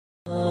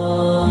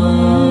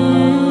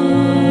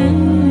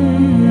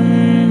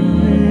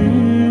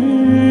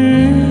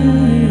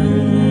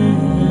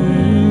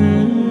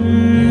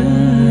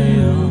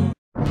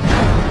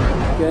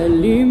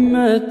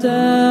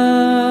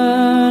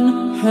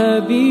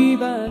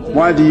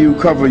Why do you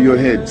cover your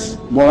heads?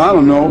 Well, I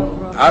don't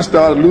know. I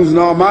started losing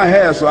all my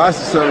hair, so I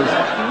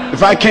said,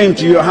 if I came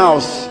to your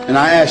house and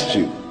I asked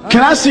you,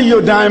 can I see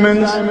your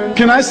diamonds?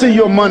 Can I see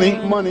your money?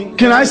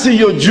 Can I see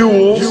your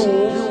jewels?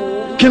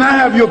 Can I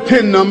have your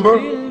PIN number?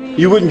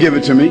 You wouldn't give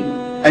it to me,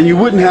 and you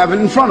wouldn't have it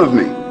in front of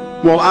me.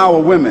 Well, our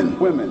women,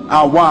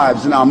 our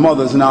wives and our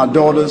mothers and our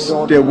daughters,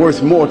 they're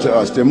worth more to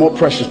us, they're more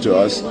precious to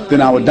us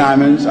than our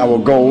diamonds, our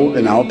gold,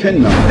 and our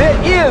PIN number.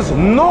 There is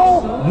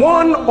no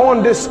one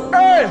on this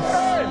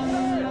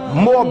earth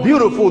more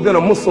beautiful than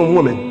a Muslim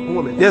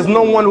woman. There's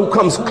no one who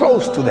comes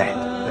close to that,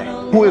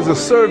 who is a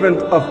servant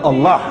of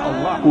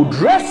Allah, who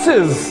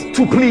dresses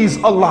to please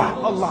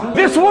Allah.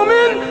 This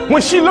woman,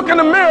 when she look in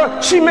the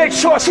mirror, she makes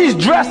sure she's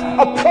dressed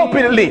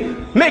appropriately.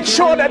 Make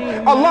sure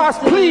that Allah is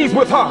pleased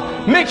with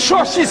her. Make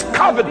sure she's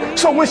covered.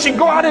 So when she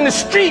go out in the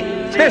street,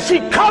 that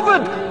she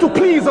covered to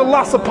please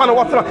Allah subhanahu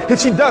wa ta'ala. If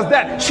she does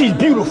that, she's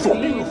beautiful.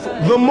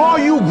 The more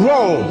you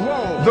grow,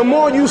 the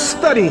more you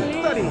study,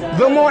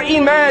 the more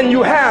iman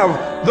you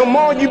have, the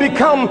more you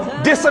become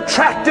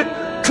disattracted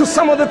to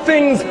some of the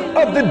things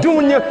of the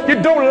dunya.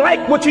 You don't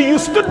like what you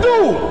used to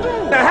do.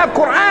 I have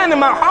Quran in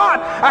my heart.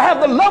 I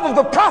have the love of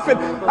the Prophet.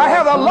 I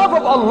have the love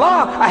of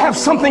Allah. I have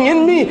something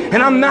in me,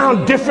 and I'm now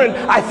different.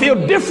 I feel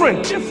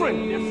different.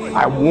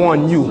 I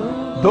warn you,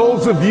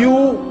 those of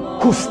you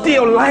who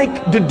still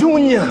like the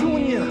dunya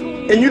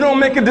and you don't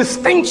make a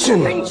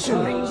distinction,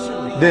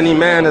 then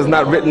iman is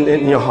not written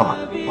in your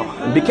heart.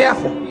 Be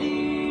careful.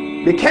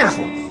 Be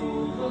careful.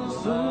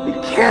 Be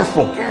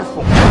careful.